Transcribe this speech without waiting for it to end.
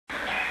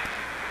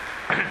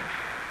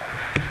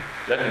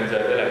咱现在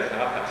要来参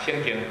读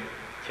圣经，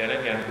请咱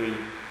兄贵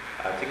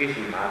这个是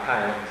马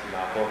太，是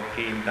马可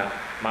去引导。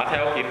马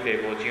太福音第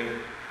5章，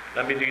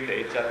咱要对第1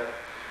节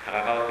读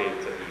到第12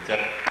节。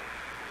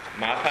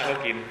马太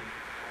福音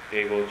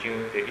第5章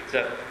第1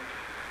节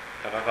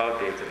读到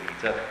第12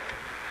节。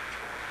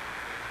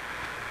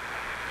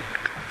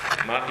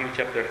Matthew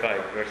chapter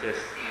 5 verses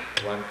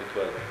 1 to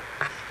 12。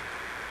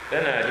咱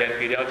先开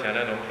了，请咱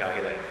拢跳起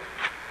来，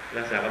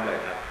咱三个来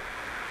读。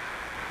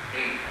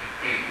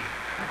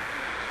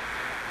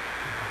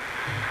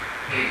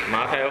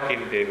馬太福音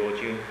第5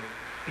章，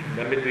咱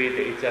要對第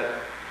1節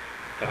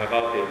讀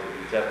到第12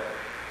節。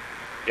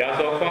耶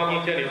穌看見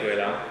這麼多人，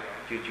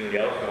就上了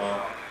山。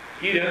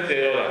既然坐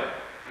落來，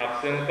學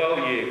生到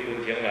伊的跟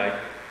前來，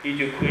伊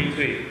就開嘴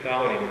教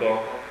人講：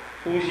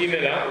負心的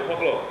人有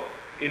福樂，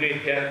因為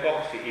天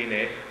國是因的；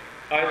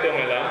哀慟的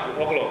人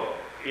有福樂，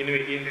因為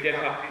因得確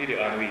得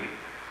到安慰；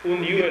溫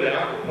柔的人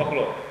有福樂，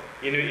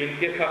因為因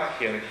得確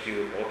承受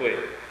好對；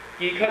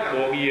飢渴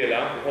無義的人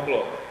有福樂。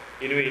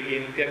因為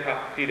因得確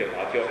得到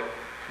華足，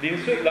憐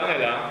恤人的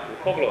人有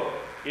福樂，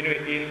因為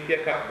因得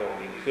確蒙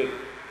憐恤；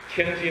誠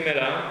心的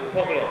人有福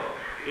樂，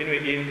因為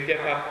因得確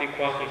得看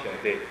見上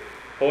帝；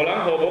互人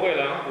互無的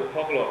人有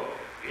福樂，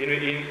因為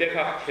因得確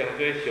稱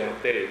做上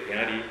帝的兒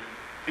兒；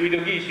為着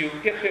義受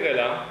逼迫的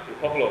人有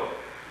福樂，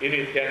因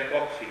為天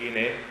國是因的。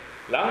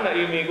人若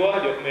因為我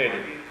辱罵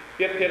你、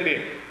逼迫你、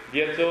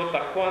捏造逐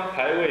款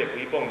歹話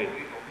誹謗你，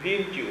恁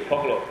就有福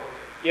樂，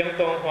應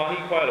當歡喜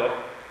快樂。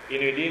因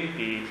為恁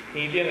佇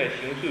天頂的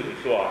賞賜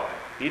是煞，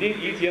佇恁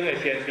以前的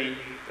先知，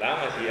人也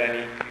是安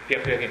尼逼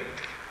迫恁。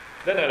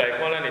咱就來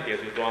看咱的第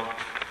4段，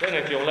咱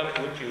就將咱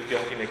本周中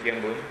心的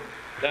經文，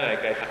咱來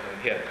解讀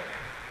2篇。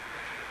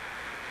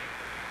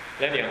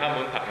咱用漢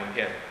文讀2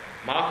篇。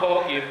馬可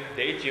福音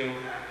第1章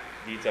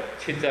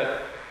27節，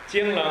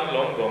眾人攏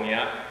戇贏，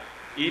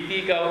伊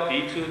比較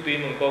彼此對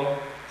問講：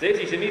這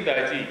是什麼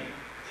代志？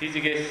是一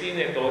個新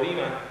的道理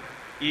嗎？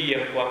伊用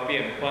權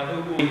柄反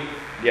復歸，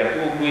連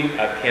烏龜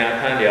也聽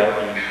嘆了伊。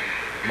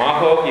馬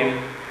可福音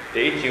第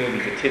1章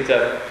27節，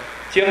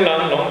眾人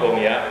攏戇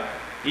贏，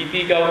伊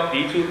比較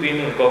彼此對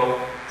問講：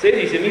這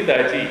是什麼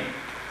代志？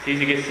是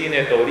一個新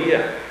的道理啊！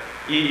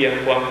伊用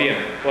權柄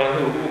反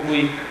復烏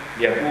龜，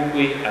連烏龜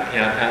也聽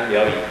嘆了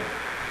伊。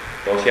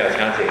多謝，請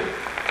坐。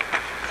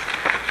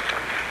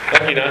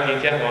咱今仔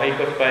真正歡喜，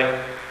閣一擺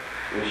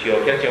有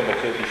邵慶彰牧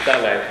師佇室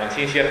內傳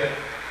信息，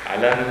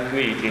咱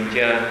對伊真正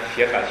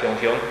熟常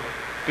常。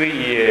對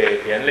伊的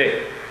言語、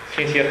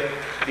信息，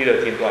得到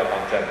真大的幫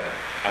助。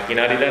今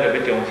仔日咱就要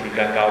將時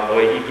間交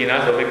予伊。今仔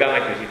所要講的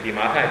就是佇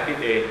馬太筆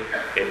的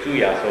主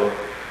耶穌，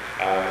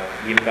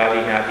臨教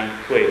弟兄弟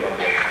會的方面。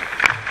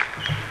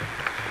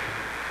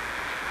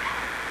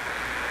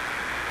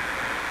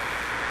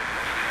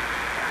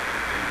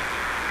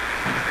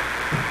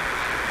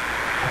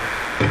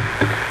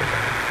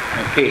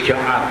繼續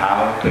阿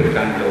頭對講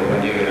到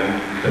我哋嘅人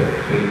就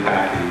對大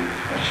地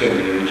聖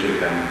靈之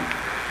感。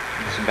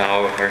Let's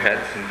bow our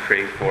heads and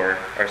pray for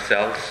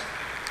ourselves,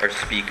 our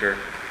speaker.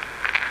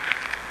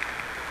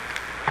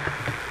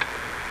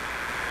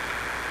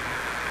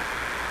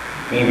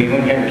 Maybe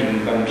one can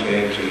think of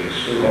church,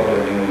 so all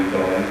of you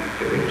don't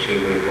do it, say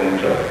we go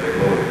to the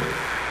road,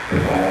 the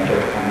home of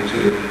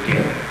the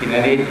again. In a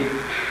day,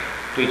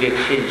 to get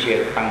change,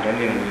 and then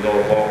you go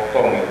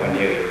for one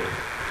year.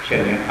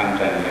 現在幫助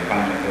嘅幫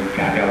助都強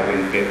調佢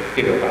嘅呢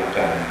個幫助，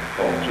幫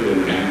助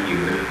人有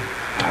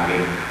下面。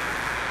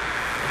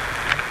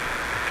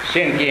聖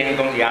經講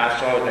耶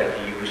穌就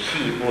有4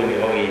本嘅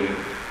福音。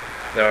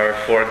There are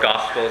 4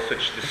 Gospels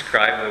which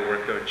describe the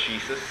work of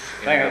Jesus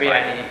in the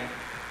Bible.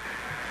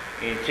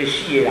 這4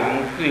個人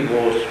對我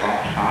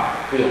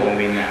對方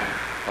面啊，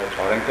從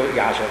人個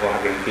耶穌嗰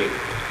邊嘅。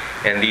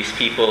And these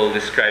people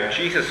describe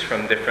Jesus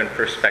from different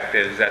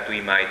perspectives that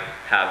we might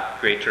have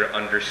greater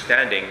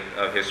understanding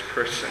of his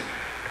person.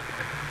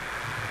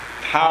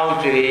 頭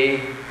一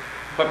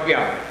個發表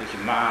就是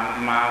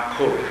馬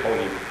可福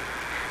音。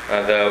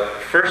The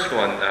first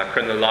one,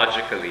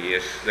 chronologically,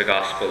 is the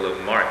Gospel of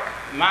Mark.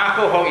 馬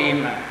可福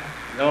音啊，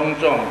當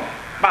中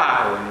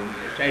8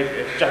份、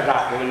16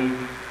份、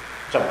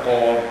10個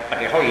別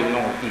嘅福音攏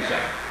有記載。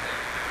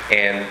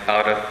And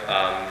out of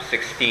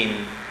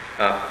 16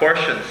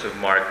 portions of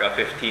Mark,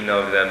 15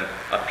 of them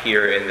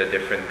appear in the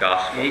different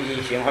Gospels.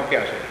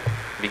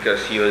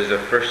 Because he was the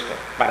first one.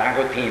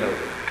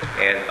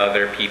 And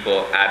other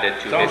people added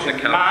to his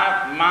account.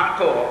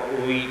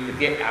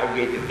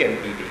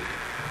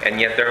 And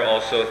yet there are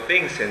also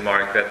things in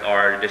Mark that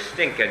are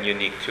distinct and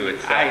unique to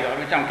itself.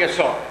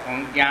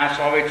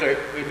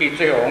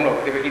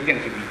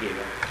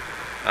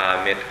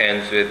 It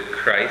ends with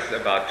Christ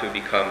about to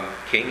become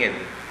king and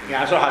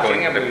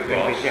going to the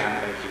cross.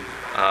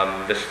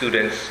 The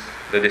students,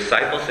 the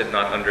disciples did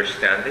not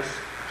understand this.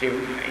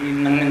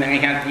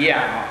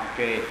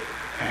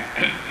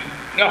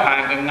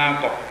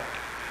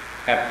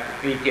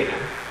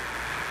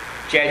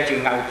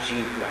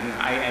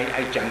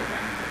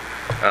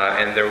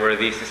 And there were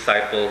these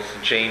disciples,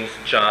 James,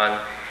 John,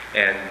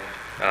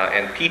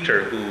 and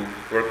Peter, who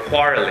were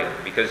quarreling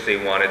because they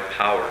wanted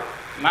power.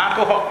 马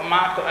可甲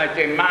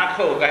这个雅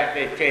各甲，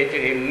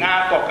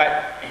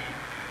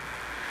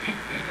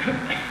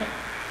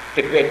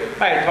特别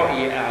拜托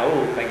伊阿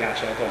母甲耶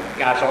稣讲，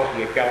耶稣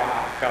是表阿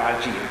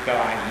姊、表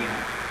阿姨。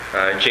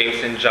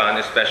James and John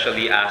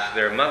especially asked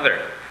their mother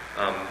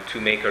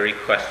to make a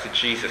request to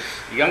Jesus.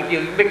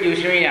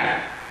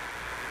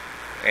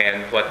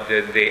 And what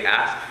did they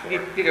ask for?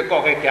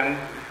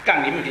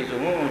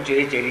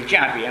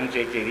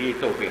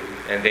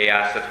 And they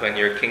asked that when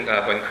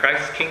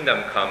Christ's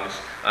kingdom comes,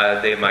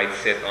 they might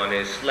sit on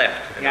his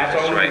left and on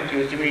his right.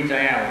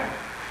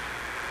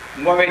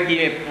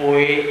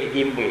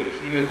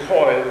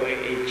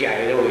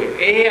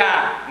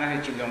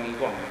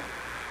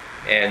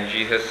 And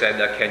Jesus said,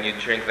 can you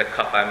drink the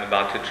cup I'm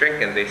about to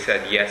drink? And they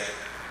said, yes,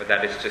 but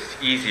that is just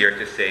easier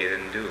to say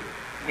than do.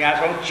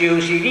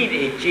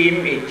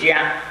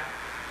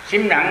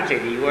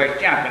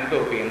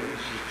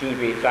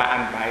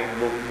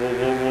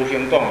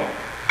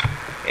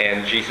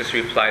 And Jesus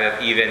replied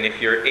that even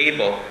if you're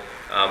able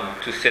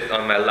to sit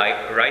on my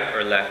right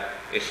or left,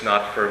 it's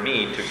not for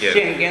me to give.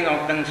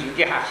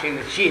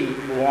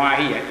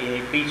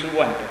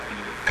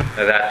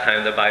 At that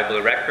time, the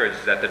Bible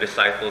records that the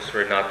disciples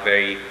were not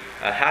very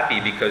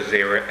happy because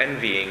they were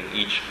envying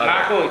each other.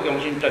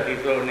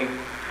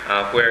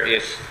 Where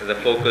is the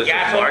focus of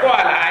Mark?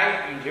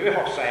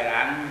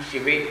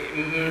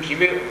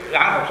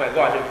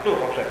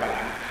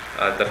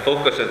 The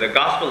focus of the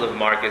Gospel of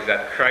Mark is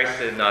that Christ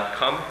did not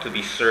come to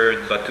be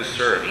served, but to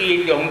serve.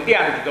 It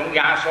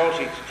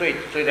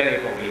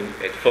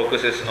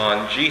focuses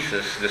on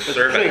Jesus, the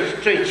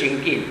servant.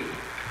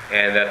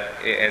 And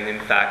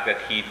in fact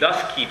that he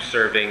does keep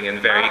serving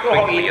and very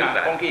quickly at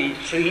that.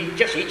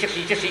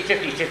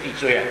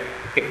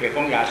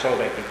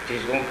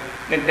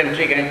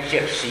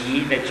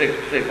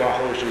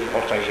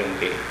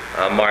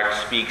 Mark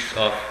speaks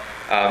of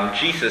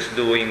Jesus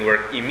doing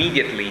work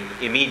immediately,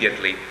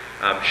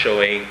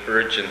 showing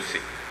urgency.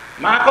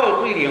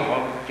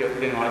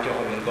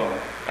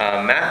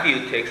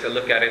 Matthew takes a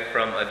look at it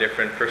from a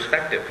different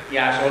perspective.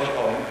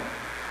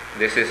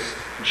 This is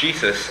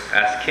Jesus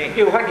as king.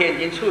 The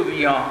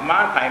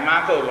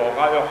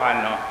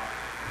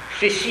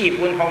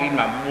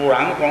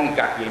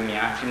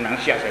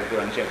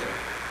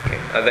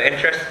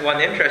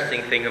one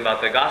interesting thing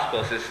about the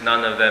Gospels is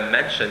none of them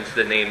mentions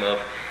the name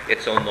of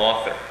its own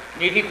author.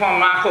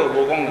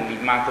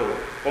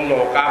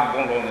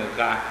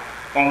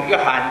 And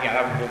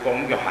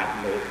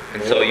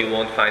so you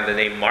won't find the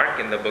name Mark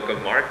in the book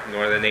of Mark,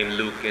 nor the name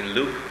Luke in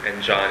Luke,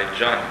 and John in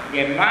John.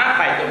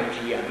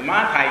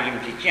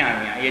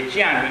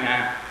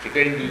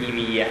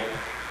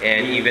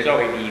 And even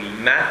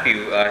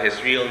Matthew,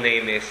 his real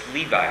name is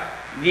Levi.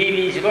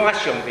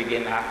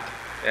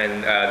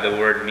 And the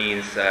word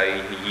means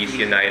he's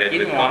united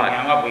with God.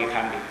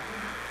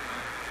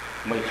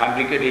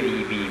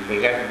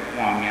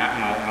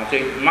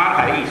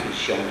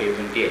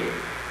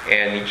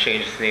 And he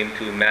changed his name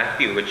to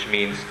Matthew, which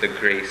means the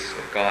grace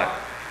of God.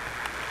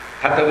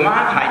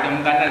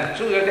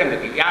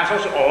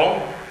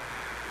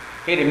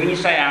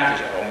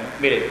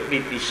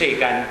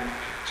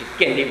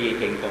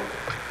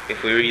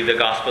 If we read the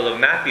Gospel of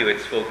Matthew,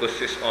 its focus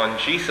is on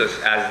Jesus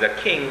as the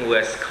king who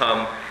has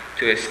come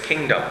to his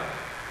kingdom.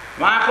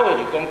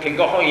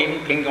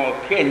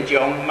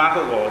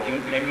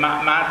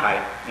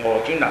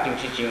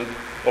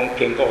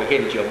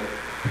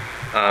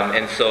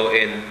 And so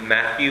in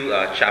Matthew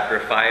chapter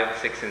 5,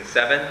 6, and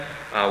 7,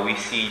 we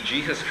see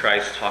Jesus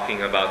Christ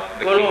talking about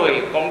the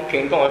kingdom.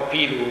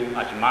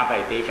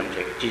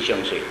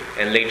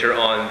 And later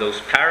on, those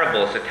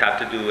parables that have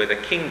to do with the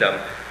kingdom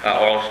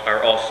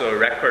are also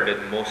recorded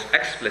most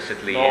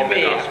explicitly in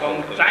the Gospel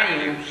of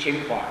Matthew.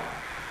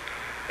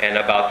 And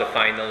about the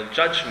final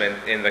judgment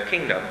in the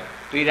kingdom.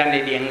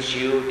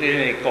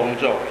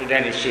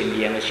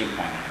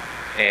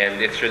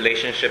 And its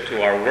relationship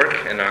to our work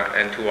and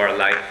to our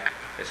life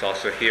is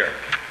also here.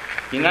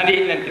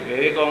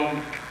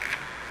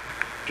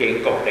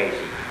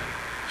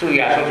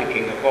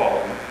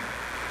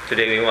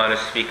 Today we want to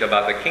speak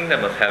about the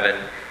kingdom of heaven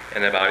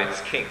and about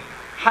its king.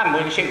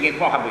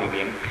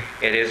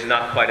 It is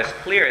not quite as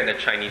clear in the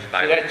Chinese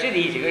Bible.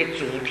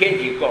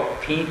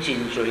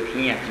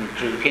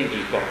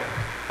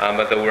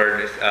 But the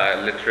word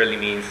literally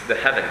means the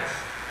heavens.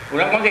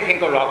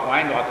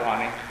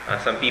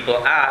 Some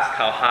people ask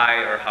how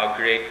high or how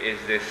great is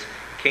this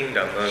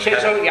kingdom of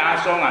heaven.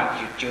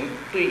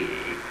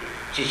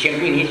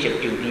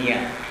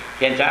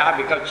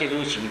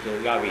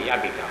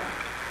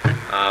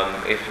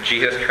 If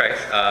Jesus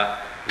Christ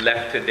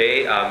left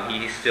today,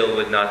 he still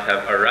would not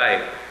have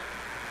arrived.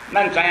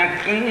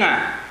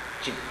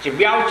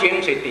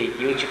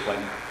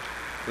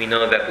 We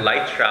know that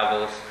light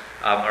travels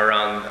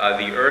around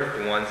the earth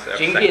once a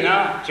second.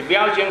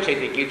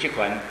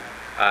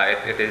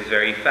 It is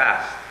very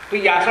fast.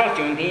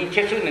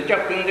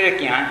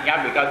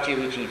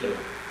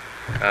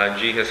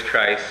 Jesus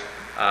Christ,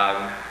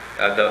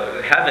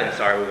 the heavens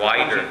are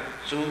wider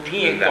than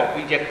that.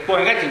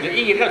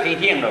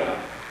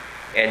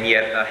 and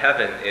yet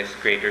heaven is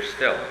greater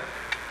still.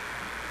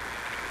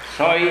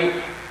 所以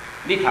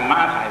你读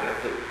马太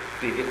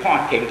就是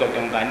看天国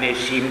中间的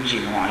心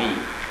真欢喜，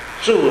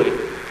主的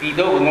基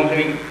督讲什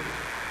么？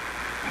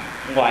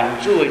愿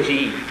主的旨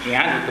意行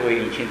伫地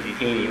里，亲伫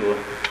天里有。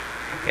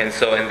 And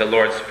so in the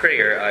Lord's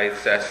Prayer, it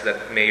says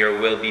that may your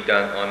will be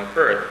done on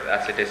earth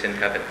as it is in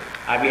heaven.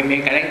 啊，明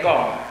明甲咱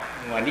讲，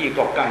愿你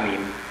国降临。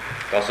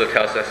 It also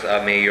tells us,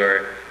 may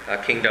your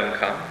kingdom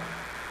come.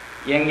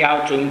 荣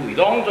耀尊贵，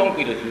拢总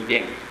归到天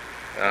顶。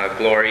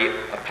 Glory,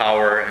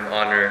 power, and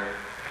honor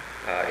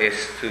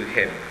is to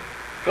Him.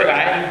 过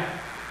来，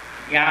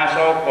耶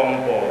稣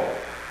公布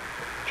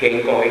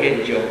天国的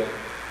现象。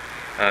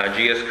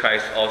 Jesus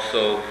Christ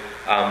also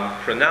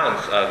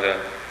pronounced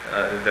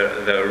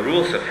the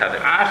rules of heaven.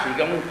 啊，是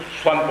讲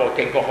宣布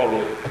天国法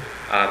律。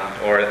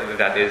 Or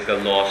that is the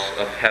laws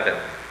of heaven.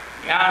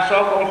 耶稣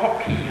讲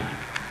福气啊，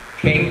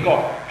天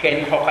国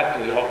天福甲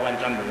地福完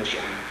全无相。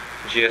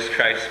 Jesus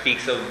Christ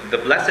speaks of the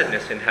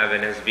blessedness in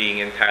heaven as being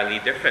entirely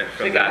different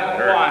from that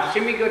on earth. 哇，什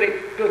么叫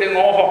你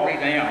五福？你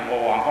怎样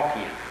五王福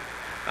气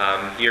啊？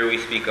 Here we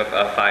speak of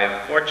 5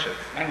 fortunes.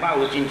 咱看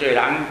有真侪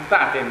人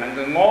打电问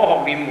讲五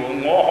福临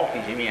门，五福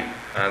是啥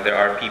物？ There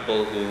are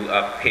people who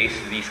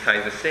paste these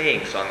kinds of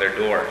sayings on their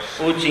doors.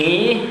 有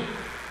钱，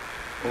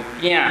有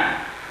囝，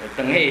有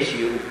长岁寿，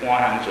有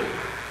官人做。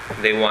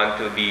 They want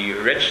to be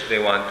rich, they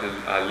want to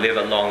live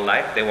a long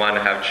life, they want to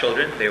have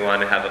children, they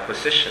want to have a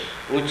position.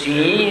 有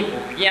錢，有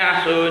子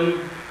孫，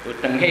有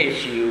長歲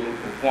壽，有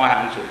官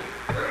人做。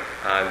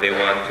 They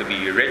want to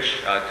be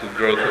rich, to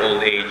grow to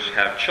old age,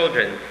 have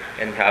children,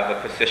 and have a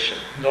position.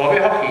 落尾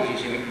福氣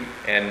是啥物？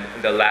 And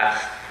the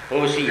last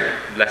好死。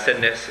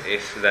 blessedness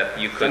is that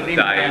you could 你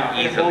die 好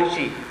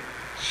easily.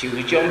 死，受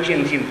獎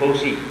正心好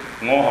死，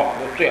五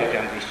福最後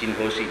將是真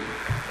好死。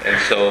 And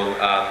so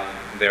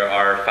there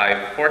are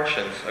 5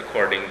 fortunes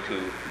according to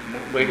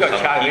袂到車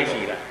some 死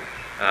people.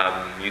 啦，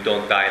 You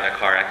don't die in a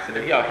car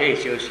accident. 要火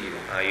燒死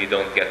啦。 You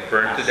don't get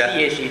burned to 死 death.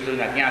 嘅時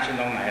陣啊，子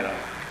孫攏來咯。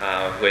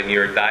 When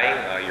you're dying,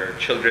 your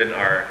children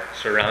are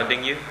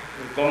surrounding you.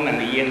 有講人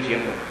哋應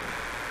聲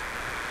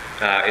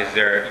喎， Is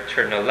there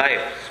eternal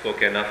life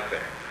spoken of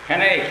there? 睇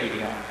你會記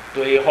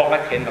住，地福甲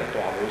天國大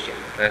無相。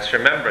 Let's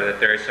remember that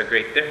there is a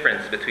great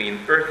difference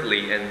between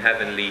earthly and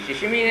heavenly 是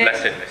啥物呢？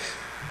 blessedness.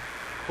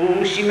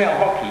 負心嘅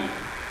福氣，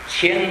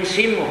清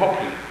心嘅福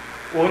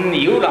氣，溫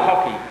柔嘅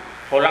福氣，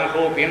互人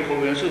和平處，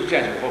這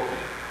是福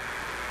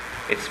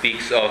氣。 It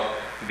speaks of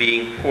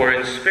being poor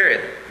in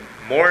spirit,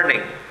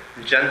 mourning,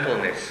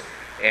 gentleness,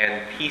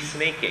 and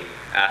peacemaking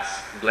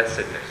as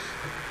blessedness.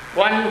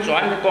 完全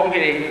講起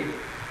嚟，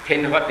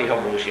天福地福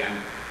無相。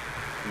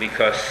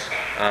 Because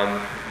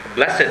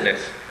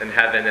blessedness in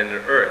heaven and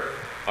on earth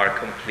are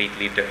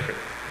completely different.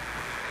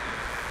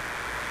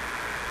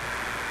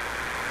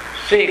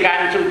 世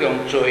間注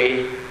重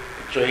罪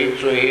行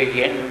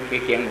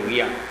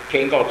為啊，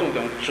天國注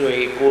重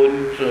罪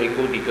君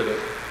嚟嗰度。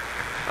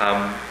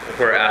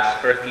 Whereas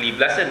earthly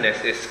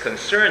blessedness is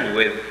concerned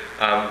with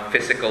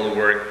physical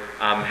work,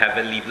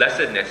 heavenly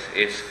blessedness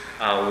is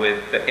with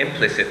the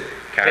implicit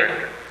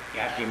character.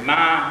 也是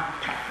馬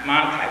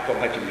太講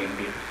得真明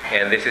白。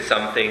 And this is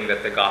something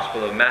that the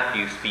Gospel of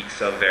Matthew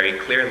speaks of very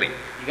clearly.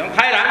 伊講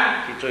殺人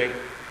是罪，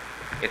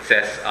 It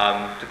says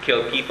to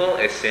kill people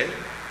is sin,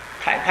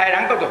 殺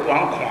人嗰度有人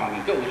看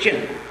見，都有證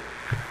據，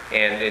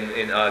 and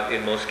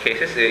in most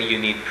cases you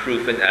need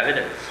proof and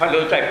evidence 法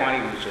律再判你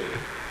有罪。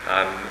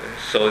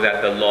 so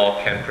that the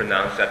law can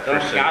pronounce that 咁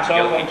person 耶穌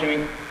講 guilty. 什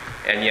麼？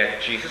 And yet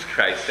Jesus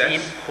Christ 是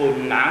says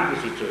恨人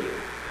就是罪，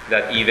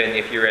 that even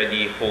if you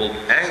already hold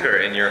anger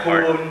in your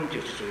heart, 恨就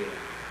是罪。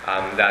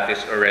 that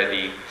is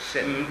already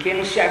sin. 唔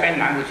肯赦免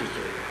人就是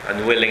罪。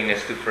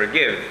 Unwillingness to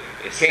forgive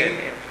is 天 sin.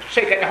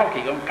 世界嘅福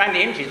氣講，奸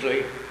淫是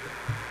罪。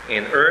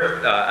 In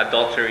earth,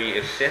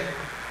 adultery is sin.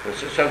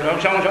 常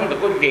常就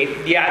個掠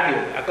到，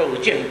啊個有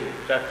證據，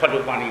就法律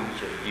判你有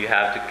罪。 You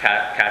have to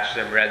catch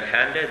them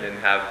red-handed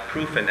and have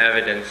proof and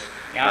evidence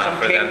然後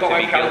for 天 them to 國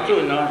be 嘅標 guilty.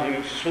 準咯，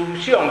思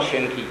想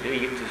清氣的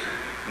意思，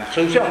嗱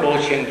思想無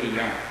清氣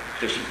啊，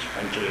就是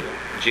犯罪咯。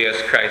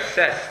 Jesus Christ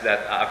says that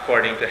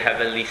according to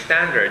heavenly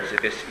standards,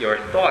 it is your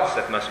thoughts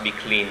that must be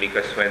clean,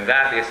 because when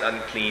that is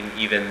unclean,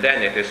 even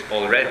then it is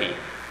already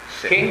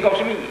sin. 天國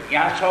什麼？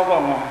耶穌講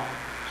哦，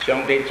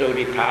上帝做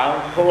日頭，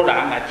好人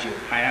也照，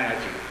歹人也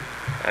照。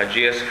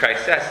 Jesus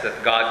Christ says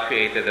that God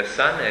created the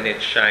sun and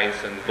it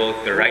shines on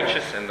both the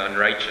righteous and the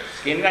unrighteous.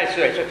 現在出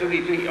來出對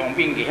用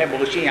邊嘅，係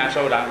無信耶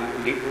穌人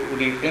有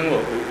日光有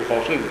雨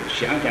水，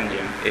想象上。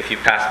 If you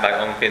pass by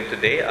Ongpin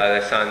today,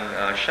 the sun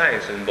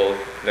shines on both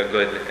the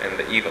good and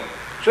the evil.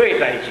 做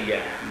代志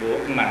啊，無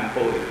人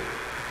報應。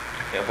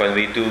 And when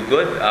we do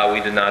good,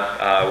 we do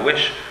not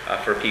wish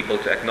for people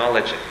to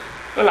acknowledge it.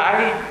 個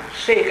來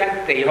世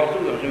間地福注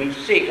重什麼？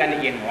世間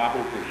嘅榮華富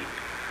貴。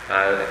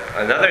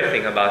 Another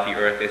thing about the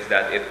earth is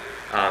that it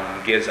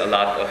gives a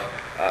lot of,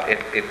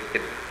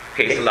 it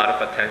pays a lot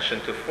of attention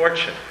to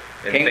fortune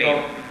and 天國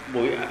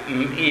fame.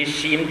 唔伊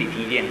心佇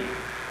天頂。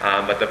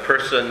 But the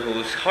person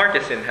whose heart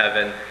is in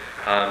heaven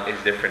is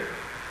different.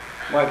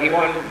 我記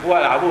我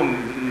老母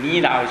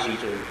年老嘅時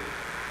陣，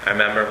 I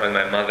remember when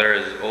my mother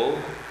is old.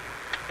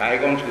 大家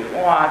講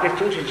哇，這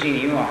主持人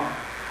喎，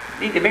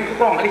你哋免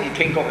講，你是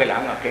天國嘅人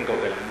啊，天國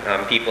嘅人。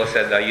People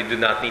said that you do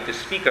not need to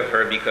speak of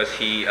her because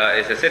he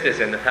is a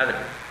citizen of heaven.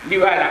 你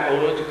話人學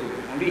咗一句，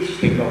你是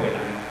天國嘅人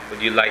啊。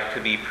Would you like to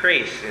be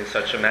praised in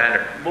such a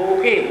manner?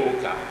 無假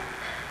無假。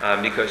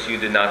Because you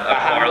do not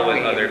quarrel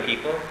with other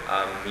people,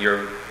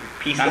 you're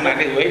peaceable. 人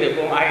哋為就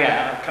講，哎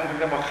呀，咁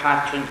我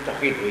下村就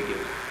去對掉，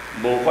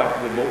無怪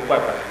別人。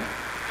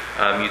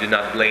You do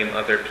not blame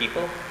other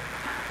people.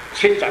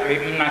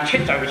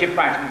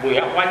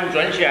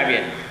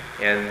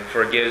 and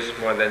forgives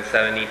more than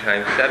 70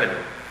 times 7.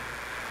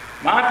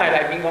 馬太裏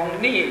邊講，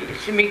你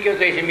什麼叫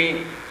做什麼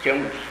像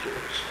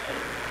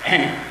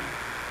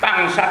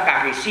放下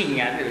家己信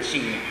仰呢個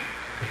信仰。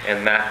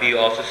And Matthew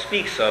also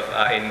speaks of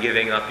in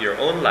giving up your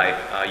own life,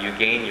 you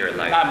gain your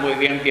life.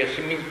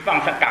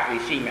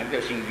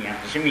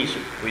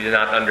 We do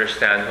not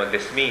understand what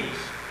this means.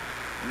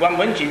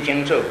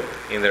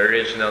 In the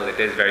original, it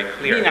is very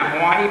clear.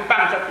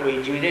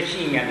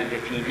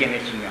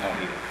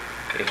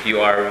 If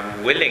you are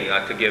willing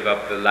to give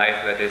up the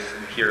life that is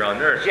here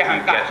on earth, you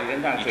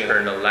get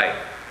eternal life.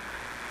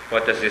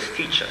 What does this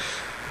teach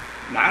us?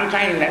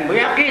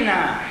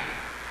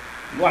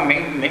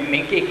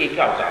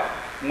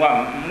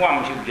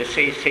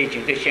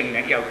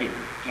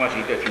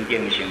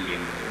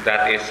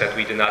 That is that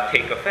we do not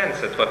take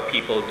offense at what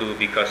people do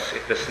because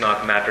it does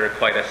not matter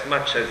quite as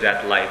much as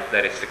that life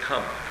that is to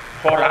come.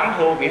 To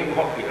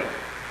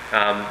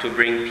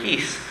bring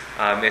peace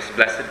is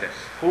blessedness.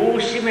 To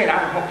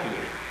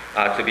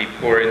be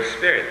poor in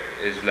spirit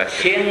is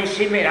blessedness.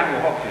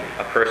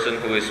 A person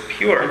who is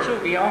pure.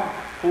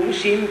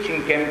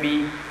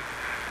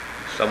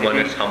 Someone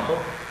is humble.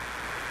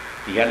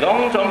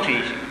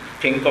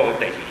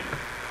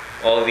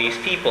 All these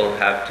people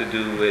have to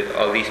do with,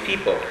 all these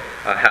people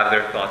have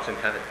their thoughts in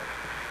heaven.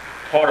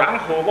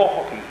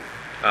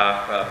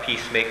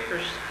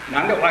 Peacemakers.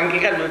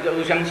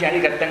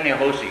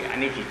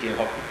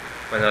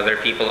 When other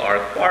people are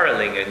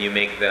quarreling and you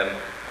make them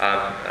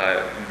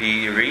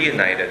be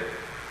reunited,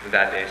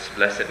 that is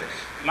blessedness.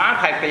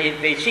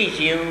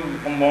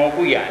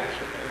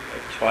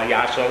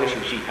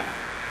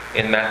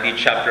 In Matthew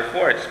chapter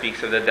 4, it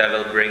speaks of the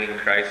devil bringing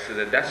Christ to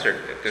the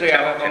desert to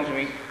tempt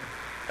him.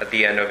 At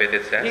the end of it,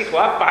 it says, you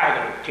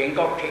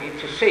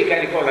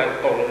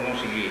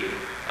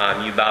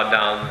bow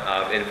down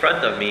in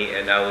front of me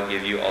and I will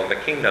give you all the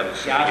kingdoms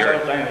of the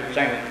earth.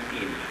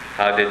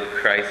 How did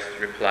Christ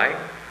reply?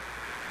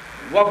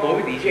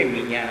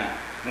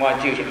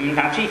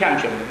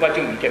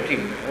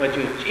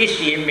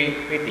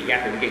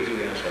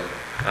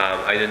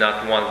 I do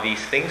not want these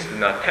things, do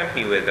not tempt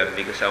me with them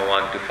because I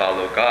want to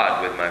follow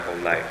God with my whole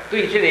life.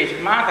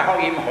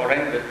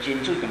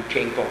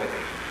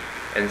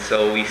 And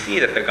so we see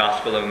that the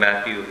Gospel of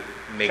Matthew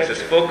makes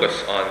us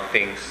focus on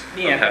things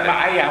of heaven.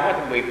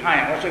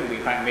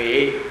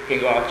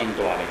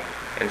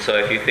 And so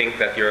if you think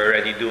that you're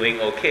already doing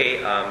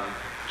okay,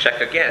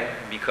 check again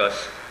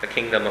because the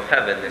kingdom of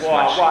heaven is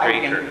much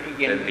greater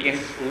than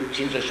these.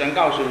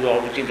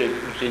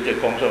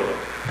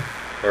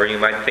 Or you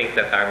might think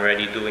that I'm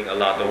already doing a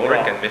lot of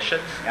work and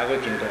missions.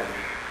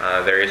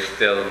 There is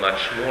still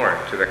much more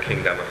to the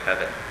kingdom of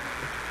heaven.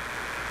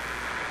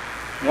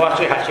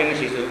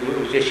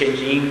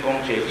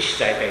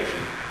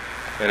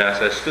 When I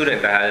was a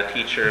student, I had a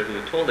teacher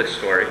who told a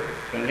story.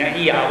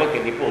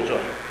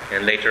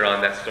 And later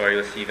on, that story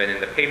was even in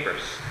the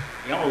papers.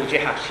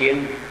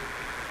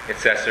 It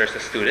says there's a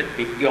student.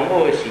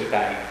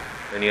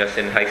 When he was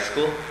in high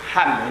school,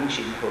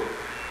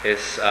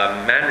 his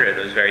Mandarin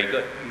was very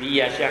good.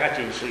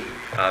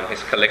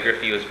 His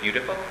calligraphy was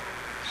beautiful.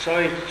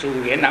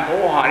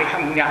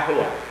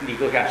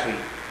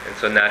 And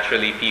so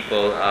naturally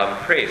people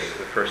praise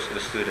the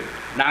student.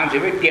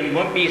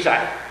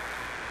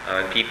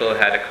 When people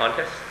had a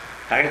contest,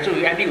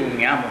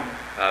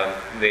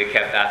 they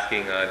kept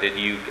asking, did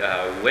you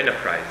win a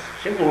prize?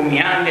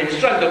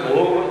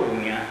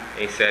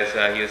 He says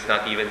he was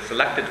not even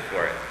selected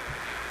for it.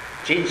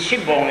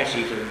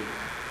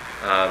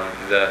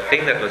 The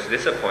thing that was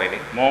disappointing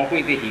was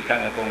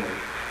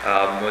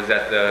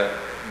that the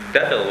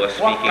devil was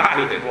speaking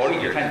to him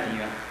here.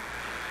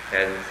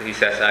 And he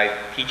says, I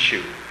teach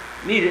you.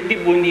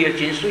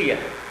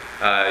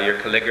 Your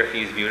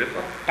calligraphy is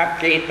beautiful.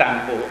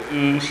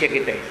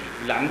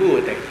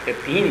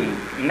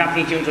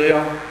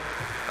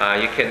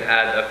 You can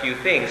add a few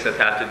things that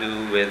have to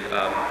do with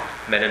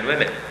men and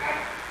women.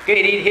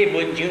 The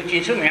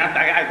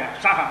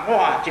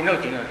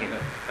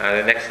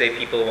next day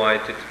people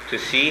wanted to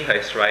see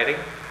his writing.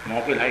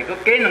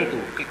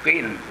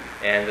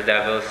 And the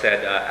devil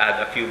said, add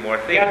a few more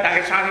things.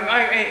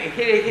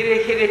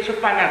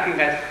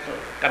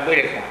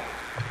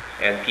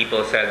 And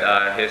people said,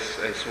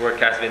 his work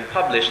has been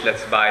published,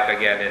 let's buy it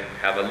again and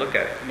have a look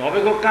at it.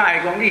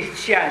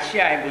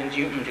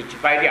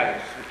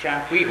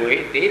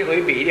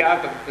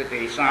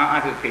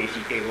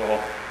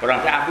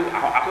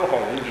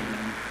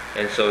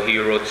 And so he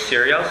wrote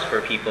serials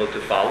for people to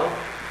follow.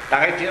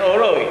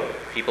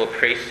 People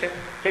praised him.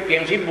 迄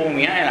平时无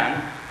名的人，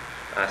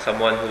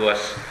 Someone who was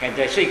现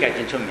在世界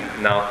真出名。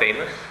 now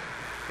famous,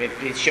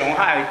 伫上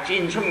海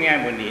真出名的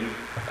文人，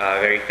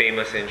 very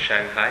famous in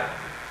Shanghai,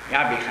 也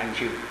未牵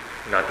手。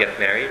 not yet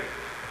married.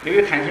 你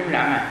要牵什么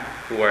人啊？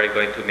 Who are you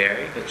going to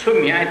marry? 出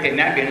名的电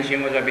影明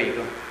星我再未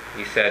个。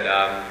 He said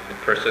the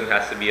person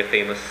has to be a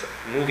famous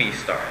movie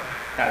star.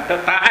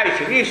 他爱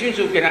情，你迅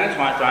速给人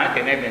传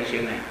电影明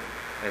星呢？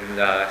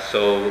 And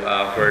so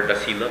where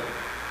does he look?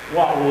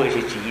 我有的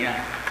是钱啊，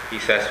 He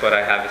says, what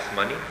I have is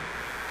money.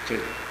 就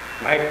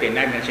我喺电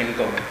影明星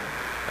讲，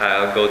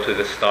 I'll go to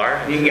the star.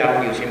 你要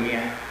什么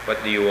啊？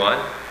 What do you want?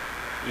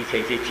 伊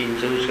摕只珍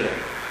珠出来，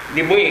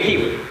你买会起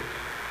未？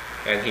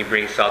 And he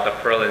brings out a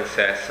pearl and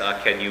says,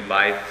 can you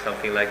buy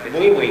something like 买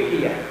this? 会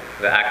起啊！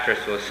 The actress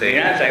will 明 say,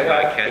 仔载 no,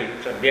 I 我 can't.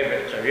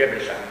 12月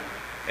上。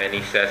 And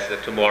he says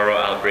that tomorrow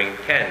I'll bring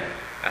 10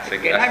 as a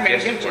电影明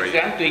星 gift 就 for 是 you.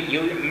 人追求，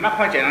唔捌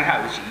看一个人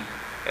遐有钱。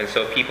 And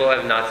so people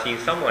have not seen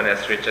someone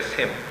as rich as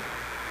him.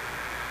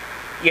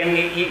 用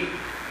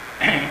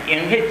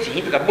迄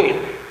钱就甲买，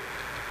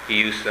 He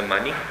used the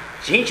money.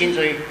 钱真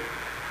多，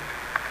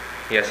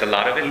 He has a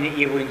lot of it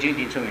伊文章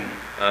真出名。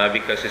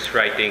 because his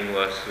writing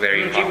was 唔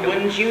very 是 popular.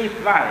 文章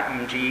歹，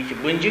唔是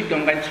文章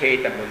中间找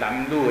淡薄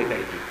男女的代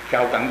志，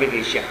挑工要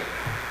去写。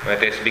 But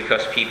it's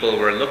because people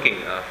were looking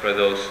for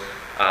those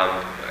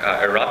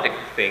erotic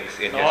things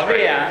in his 后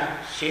尾 writing. 啊，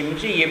甚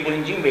至伊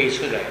文章未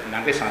出来，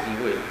人要3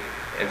年尾。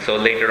 And so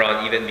later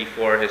on, even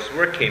before his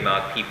work came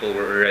out, people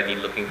were already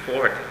looking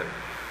forward to him.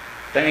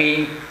 等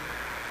于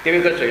对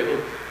迄个做，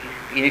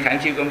伊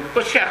牵手讲，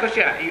搁写，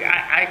伊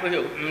爱搁许，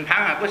唔通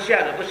啊，搁写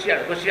落。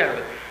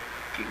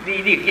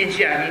你紧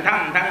写，唔通，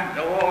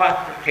我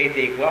摕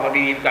地瓜，互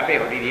你啉，咖啡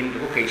互你啉，就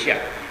搁可以写。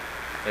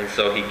 And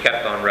so he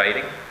kept on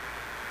writing.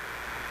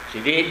 是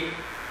你，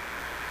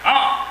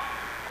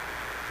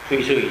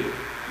废水，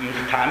唔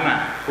是痰嘛，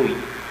废。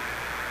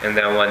 And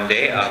then one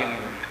day,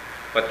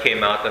 what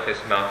came out of his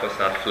mouth was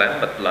not phlegm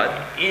but blood.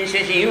 因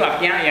先生有话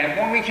惊呀，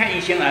我要看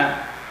医生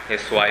啊。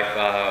 His wife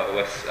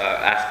was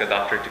asked a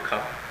doctor to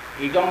come.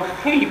 伊讲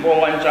肺部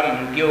完全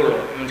唔对咯，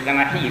唔是干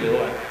那气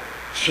咯啊，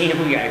生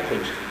肺也会喷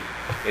出去。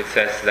 It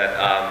says that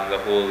the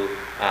whole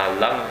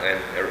lung and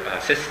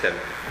system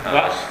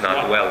was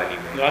not well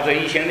anymore. 偌侪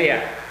医生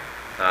咧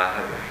啊，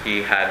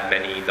 He had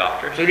many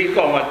doctors. 所以你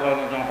讲我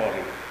总好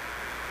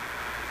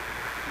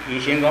你。醫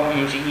生講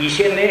唔是醫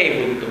生咧嘅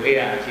問題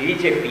啊，是你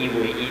這病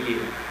未醫的。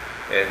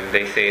 And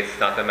they say it's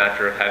not a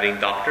matter of having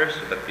doctors,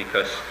 but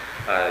because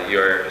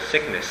your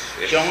sickness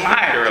is 上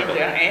海真 curable.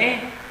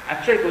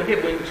 正最近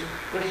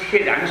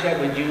迄人寫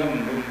文章冇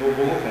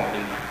看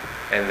見。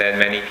 And then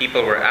many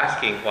people were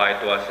asking why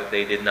it was that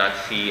they did not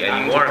see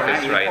any more of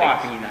his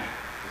writings.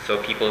 So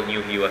people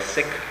knew he was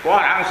sick. 我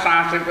人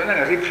30歲嗰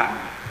陣去探，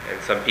 And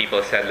some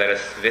people said, let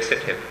us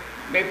visit him.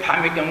 你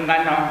探佢咁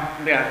簡單，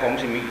你話講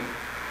什麼？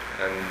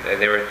 And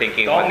they were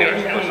thinking what 當 they 然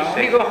were supposed to 呢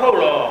say. 個好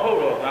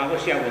咯，然後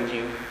寫文章。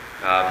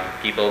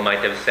 People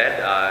might have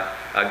said,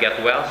 get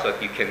well so that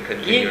you can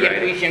伊 continue 嘅 writing.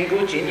 對身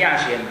軀真也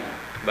先，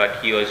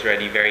 But he was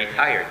already very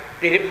tired.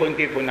 你噴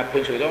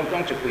水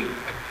當一氣。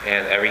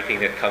 And everything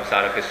that comes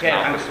out of his Yeah,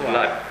 mouth was I'm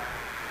blood.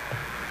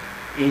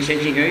 因先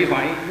生你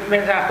看，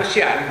免怎不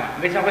寫，你看，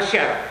免怎不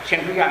寫，身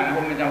軀也唔好，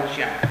免怎不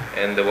寫。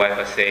 And the wife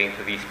was saying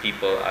to these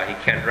people, he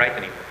can't write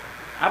anymore.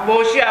 啊，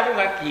無寫我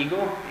甲記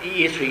過，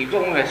伊嘅嘴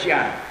講來寫。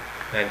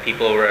 And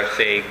people were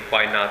saying,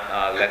 why not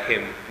let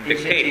him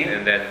dictate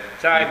and then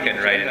you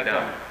can write it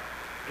down.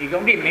 伊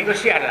講你唔免個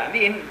寫啦，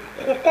你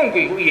我講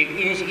幾句，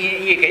伊會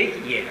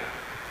記嘅啦。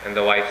 And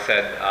the wife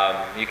said,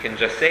 you can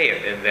just say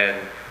it and then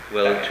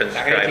we'll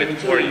transcribe it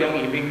for you.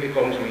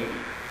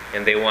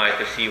 And they wanted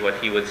to see what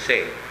he would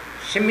say.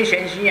 什麼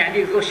先生啊？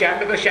你個寫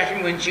什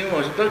麼文章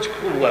哦？多一句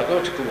啊，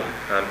多一句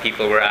啊！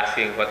 People were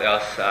asking what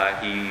else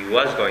he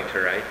was going to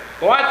write.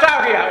 我走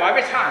去啊，我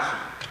要吵死。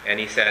 And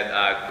he said,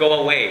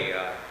 go away.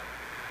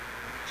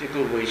 這句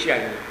未寫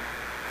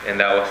嘅。 And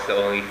that was the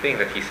only thing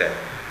that he said.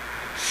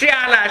 寫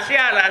啦！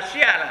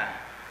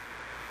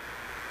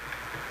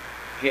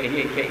迄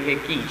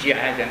記者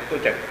喺陣，嗰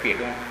隻別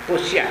講，嗰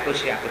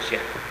寫。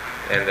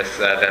 And that's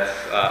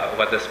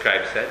what the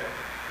scribe said.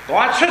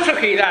 我出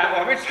去啦，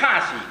我要吵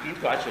死，你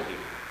趕出去。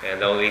 And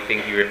the only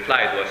thing he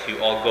replied was, you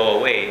all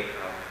go away.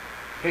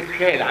 迄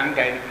人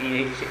嘅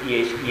伊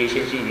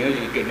先生，你好似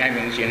電影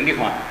明星，你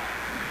看，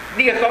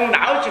你個講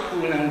老一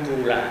句兩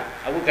句啦，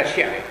啊，我甲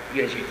寫嘅，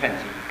原是趁錢。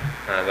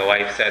 The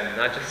wife said,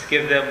 not just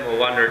give them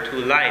 1 or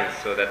 2 lines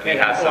so that we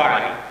have some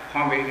money.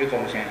 看未佢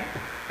講聲。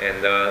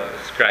 And the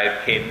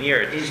scribe came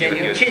near to 以 see 前 what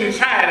he 有 was 凊 saying.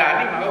 彩啦，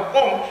你嘛要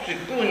講一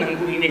句兩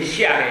句，你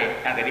寫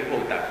嘅，人哋你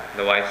報答。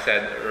 The wife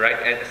said,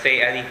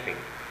 say anything.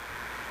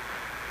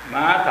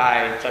 馬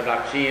太16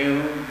章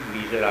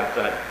26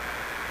節。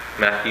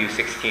 Matthew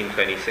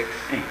 16:26.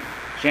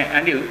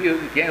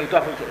 你有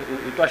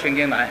多聖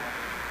經來？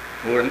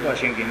無人多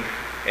聖經。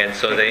 And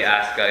so they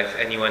asked if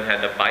anyone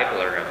had a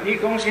Bible around. 你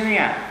講什麼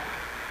啊？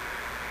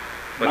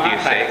 What do you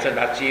馬太 say? 16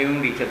章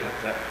26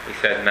節。 He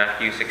said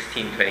Matthew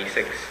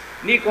 16:26.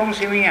 你講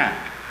什麼啊？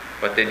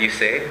 What did you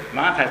say?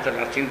 馬太16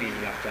章26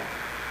節。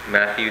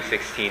Matthew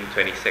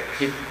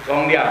 16:26.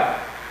 講了，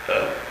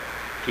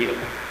去了。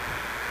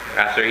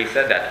 After he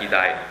said that, he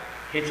died.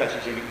 迄就是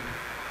什麼？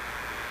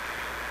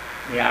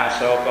耶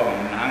穌講，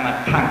人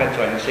啊，趁個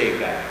全世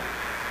界，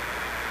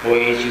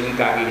賠上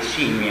家己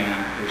性命，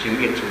有什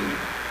麼益處呢？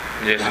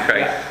 Jesus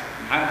Christ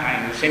人看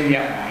生命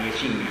換伊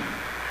性命。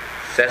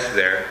 says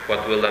there,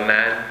 what will a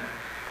man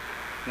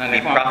be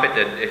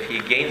profited if he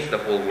gains the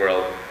whole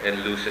world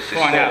and loses his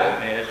soul?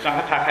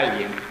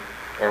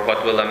 Or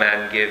what will a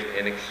man give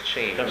in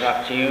exchange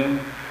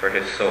for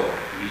his soul?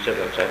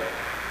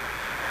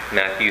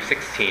 Matthew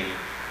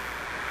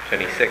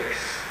 16:26.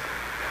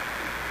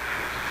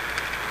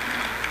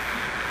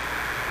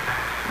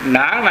 人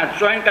若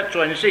轉個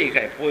全世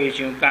界，賠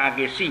上家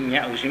己性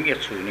命，有什麼益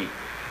處呢？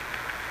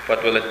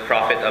 What will it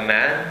profit a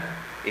man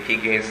if he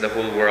gains the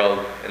whole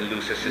world and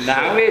loses his 人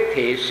soul? 要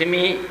提什麼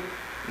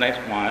來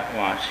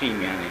換性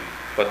命呢？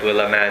 What will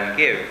a man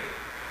give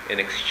in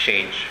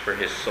exchange for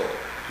his soul?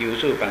 求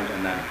主幫助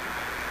咱。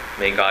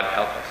 May God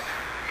help us.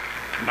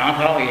 馬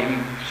太福音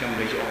上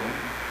帝是王。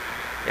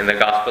 In the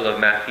Gospel of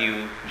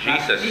Matthew,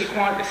 Jesus 你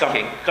看 is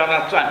king.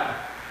 16章，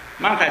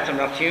馬太16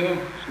章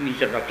26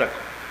節。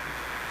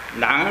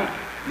人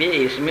你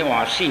為什麼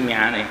換性命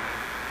呢？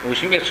有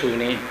什麼益處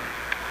呢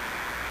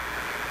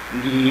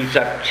？27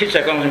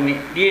節講什麼？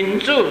人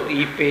子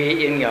以白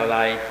榮耀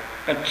來，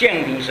個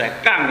正天使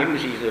降臨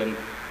時陣，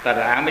逐人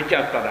要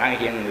照逐人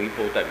行為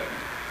報答。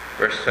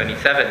 Verse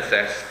 27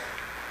 says,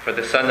 For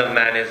the Son of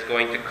Man is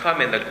going to come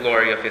in the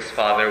glory of his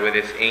Father with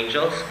his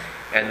angels,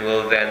 and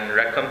will then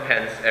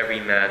recompense every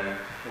man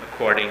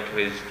according to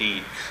his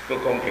deeds. 個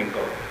講蘋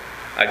果。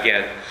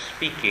 Again,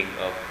 speaking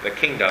of the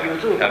kingdom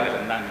of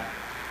heaven.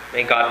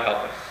 May God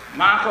help us.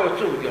 馬可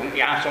注重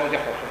耶穌嘅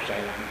服侍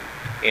人。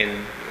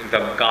 In the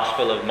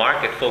Gospel of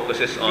Mark, it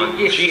focuses on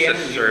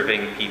Jesus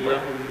serving people.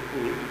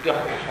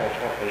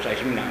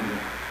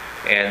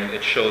 And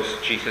it shows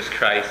Jesus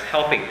Christ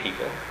helping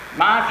people.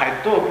 馬太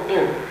對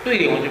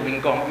我這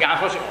邊講，耶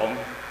穌是王。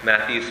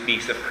 Matthew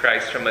speaks of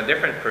Christ from a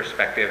different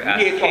perspective as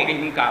你嘅國 king.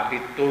 臨教嘅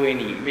對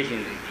你，咩先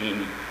是天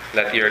呢？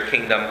 Let your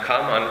kingdom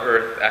come on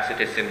earth as it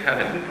is in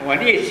heaven. 我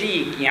你嘅旨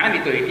意行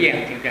喺對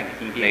頂，就真係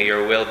天 May 頂。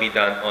 your will be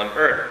done on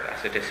earth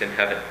as it is in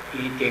heaven.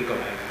 伊頂過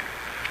來。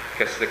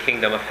 Because the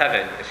kingdom of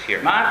heaven is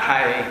here. 馬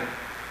太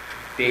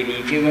第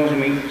2章講什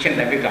麼？聖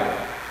誕要到。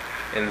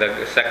 In the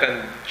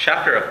second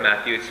chapter of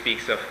Matthew, it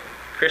speaks of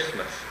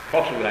Christmas.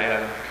 福樹來啦。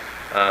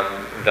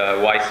The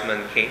wise men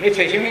came. 你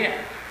找什麼呢？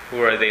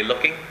 Who are they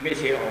looking? 咩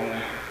找王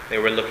啊？ They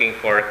were looking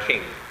for a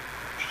king.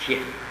 是。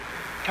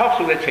福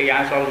樹嘅找耶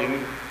穌什麼？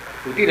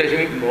有啲就什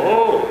麼？冇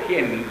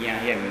獻物件，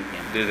獻物件。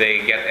 Do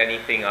they get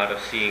anything out of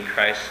seeing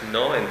Christ?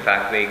 No, in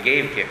fact, they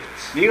gave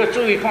gifts. 你要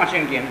注意看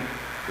聖經。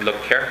 Look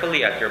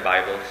carefully at your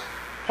Bibles.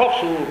 福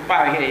樹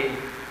拜迄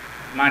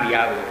瑪利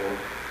亞喎。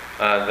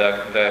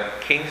The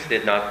kings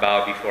did not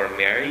bow before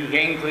Mary. 伊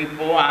獻開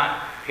寶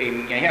啊，係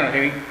物件，獻落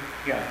去，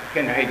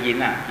獻落去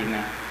銀啊，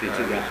對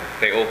主耶穌。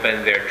 They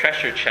opened their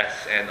treasure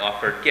chests and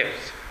offered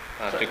gifts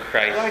to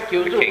Christ 所以 the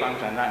求主 King. 幫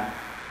助咱，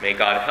 May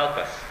God help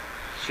us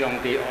上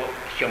帝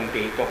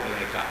國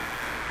嚟教。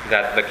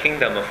 that the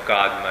kingdom of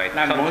God might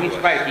咱 come 每 to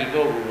拜 us. 祈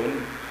禱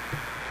文，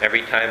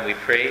 Every time we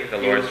pray the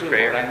耶 Lord's 穌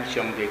Prayer, 咱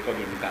上帝國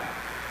臨教。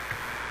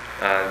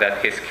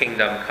 that His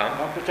kingdom come.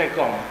 我再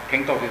講，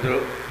天國嘅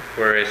路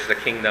Where is the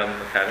kingdom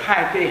of heaven?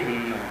 太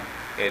遠咯。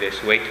 It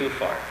is way too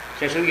far.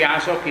 即使耶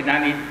穌今仔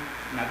日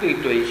若對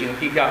對象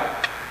比較，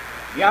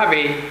也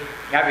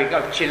未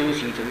到切入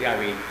時陣，也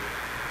離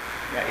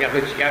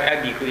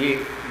開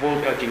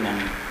無到真人。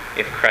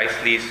 If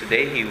Christ leaves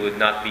today, He would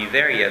not be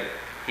there yet.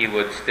 He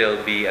would still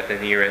be at the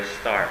nearest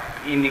star.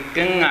 因為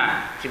光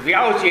啊，一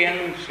秒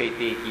鐘隨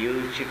地球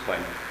切換，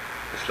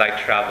 This light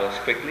travels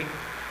quickly.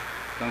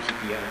 攏是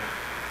啲啊。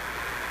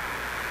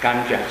感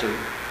謝主，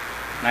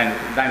咱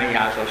嘅耶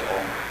穌是王。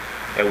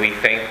 And we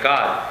thank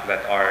God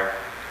that our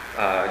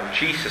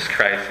Jesus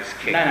Christ is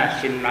King. 咱若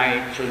心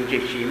內純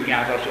潔心，耶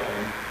穌是王。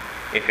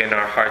 If in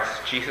our hearts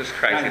Jesus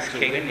Christ is 自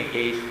King, 然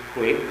係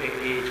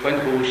歡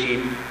呼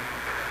心，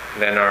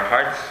 then our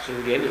hearts 自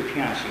然有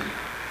聽心，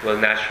 will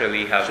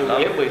naturally have 自然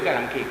love. 袂甲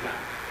人計較。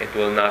 It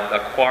will not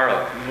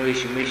quarrel. 為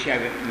什麼寫嘅？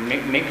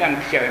免講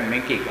寫嘅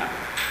免計較。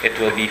 It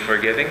will be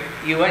forgiving.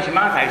 有陣是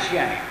馬太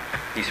寫嘅，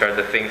 These are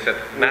the things that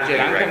有一 Matthew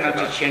人 writes 講到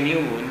about. 1000兩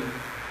銀，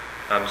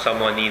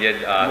 Someone needed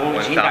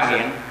無錢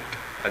人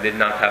 1,000, did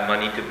not have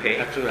money to 行， pay,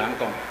 甲主人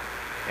講：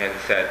 and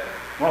said,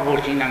 我無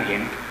錢人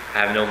行，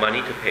 I have no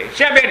money to pay.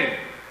 寫俾你。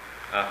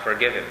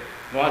 Forgive him.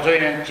 我做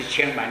呢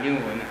1000萬兩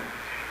銀啊，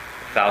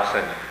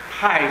 1,000.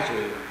 太多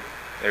了。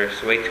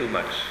 There's way too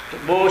much.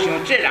 無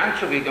想這人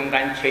出去中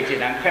間找一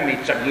人欠你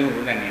10兩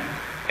銀啊呢，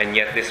 And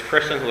yet this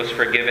person who was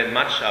forgiven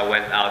much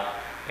went out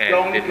and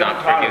Don't- did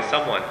not don't forgive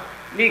follow. someone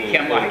你 who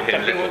欠我 owed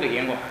 10 him 兩銀 little 就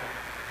還我。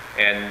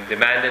 and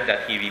demanded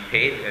that he be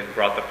paid and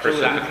brought the 主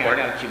person 人 to 聽 court.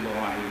 了真無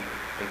歡喜。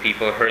 When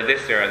people heard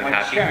this, they're 我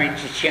unhappy. 欠伊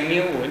1000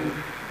兩銀，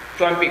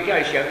專別叫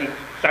伊寫伊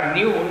10兩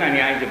銀啊呢，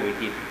伊就袂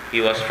記。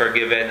 He was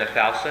forgiven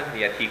 1,000,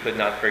 yet he could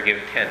not forgive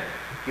 10.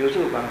 求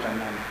主幫助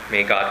咱，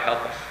 May God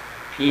help us.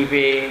 天父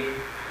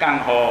降雨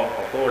予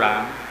好人，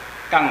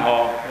降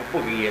雨不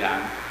义的人，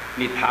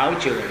日头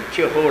照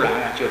照好人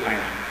啊，照歹人。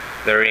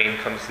The rain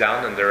comes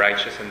down on the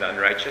righteous and the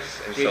unrighteous,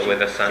 and so with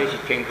the sun. 这是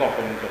天国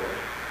风度。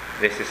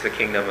This is the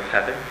kingdom of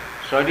heaven.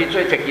 所以你做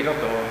一个基督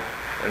徒。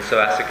And so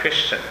as a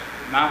Christian,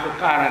 马可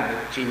教咱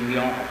尽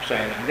量服侍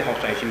人，你服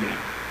侍什么人？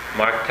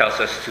 Mark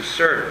tells us to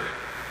serve.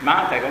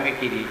 马太讲会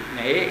记哩，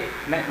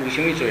咱为什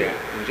么做啊？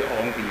为咗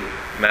王治。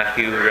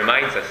Matthew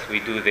reminds us we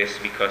do this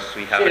because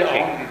we have a 这王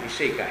king. 治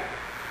世界。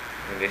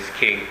And this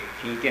king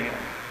天顶王。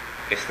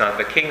is not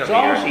the king of the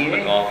earth,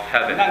 but of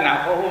heaven. 咱若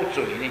好好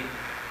做呢。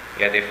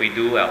Yet if we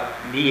do well,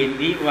 你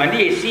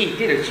的死，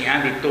这就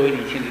钱你对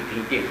你先至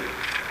天顶。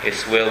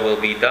His will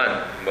be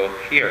done both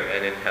here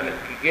and in heaven.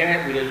 今日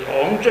为了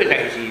王最大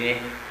事呢，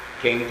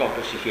天国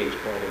都实现一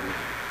部分。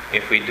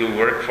If we do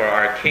work for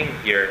our king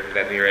here,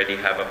 then we already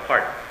have a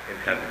part in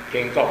heaven.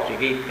 天国是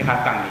你一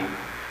下当年。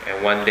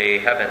And one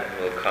day heaven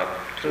will come.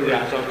 主耶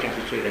稣就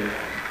是最人。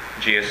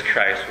Jesus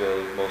Christ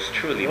will most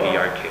truly be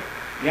our king.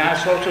 耶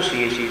稣出世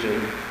的时阵，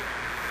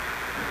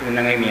有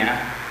两个名。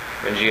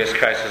When Jesus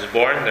Christ was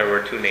born, there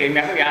were two names. 名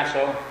叫耶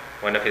稣。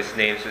One of his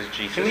names is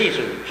什么意 Jesus.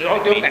 思？最后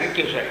都把你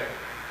救出来。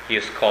He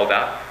is called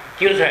out,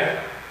 救出来。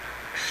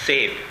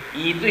saved,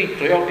 伊对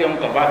罪恶中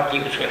把我救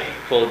出来。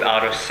pulled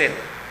out of sin.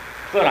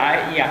 过来，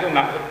伊也叫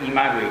以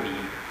马内利。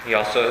He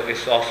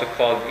is also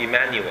called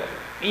Emmanuel,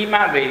 以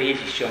马内利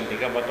是上帝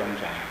甲我同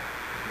在。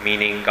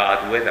meaning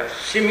God with us.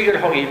 什么叫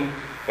福音？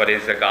 What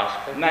is the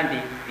gospel? 咱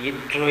伫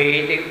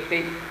罪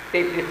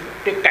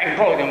的艰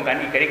苦中间，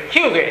伊甲你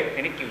救过来，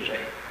甲你救出来。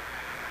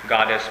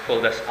God has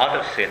pulled us out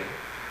of sin.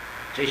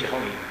 这是福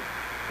音。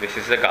This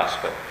is the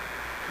gospel.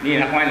 你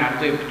若看人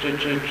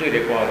水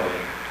咧挂落，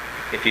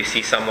 If you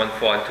see someone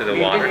fall into the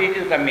你 water,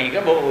 就甲骂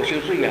个无学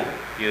修水啊！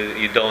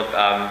 you don't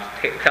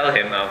tell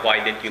him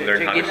why didn't you 这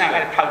learn how 囡 to 仔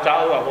swim. 偷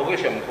走啊，无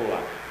去上课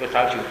啊，去走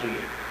修水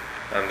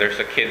啊！ There's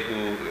a kid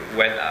who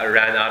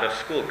ran out of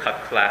school, cut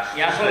class.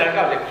 耶稣来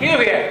到就救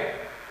佢，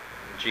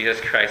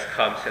 Jesus Christ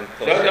comes and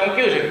所 pulls 以 him, 讲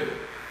救佢。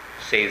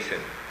 saves him.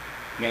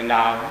 然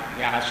後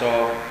耶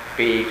穌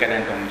被甲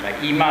咱同在，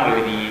以馬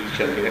內利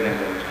上帝甲咱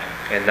同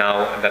在。 And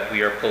now that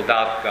we are pulled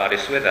out, God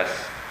is with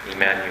us.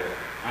 Emmanuel.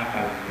 阿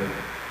爸父。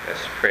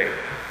 Let's pray.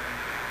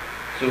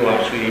 主啊，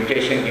雖然這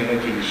聖經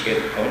嘅真實，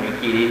講你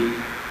記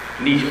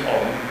你是王，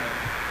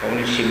講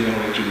你信用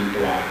嘅真大。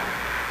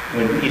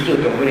阮意思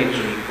講，阮嘅罪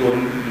根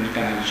唔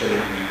單單罪人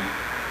呀，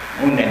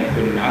阮連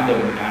困難都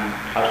唔通，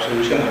學思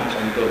想學生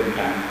都唔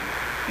通。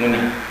阮啊，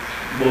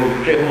無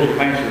最好是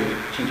歹事，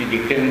甚至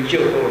歷經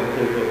少好人好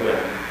好人，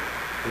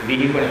你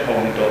迄個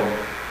風度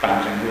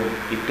幫助阮，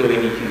伊對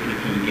你真是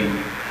天經，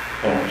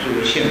奉主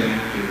嘅聖名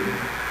求，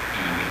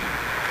阿們。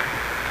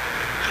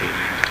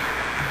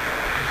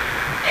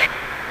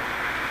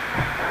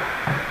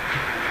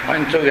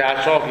阮主耶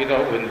穌基督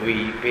運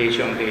為被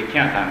上帝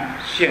疼痛，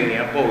聖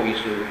靈保惠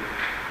師，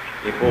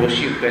會保守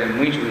跟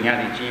每處兄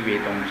弟姊妹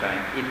同在，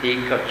一直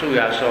給主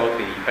耶穌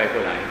第拜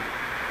過來，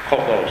福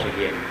報實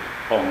現，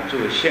奉主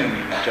聖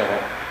名祝福，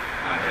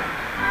阿們。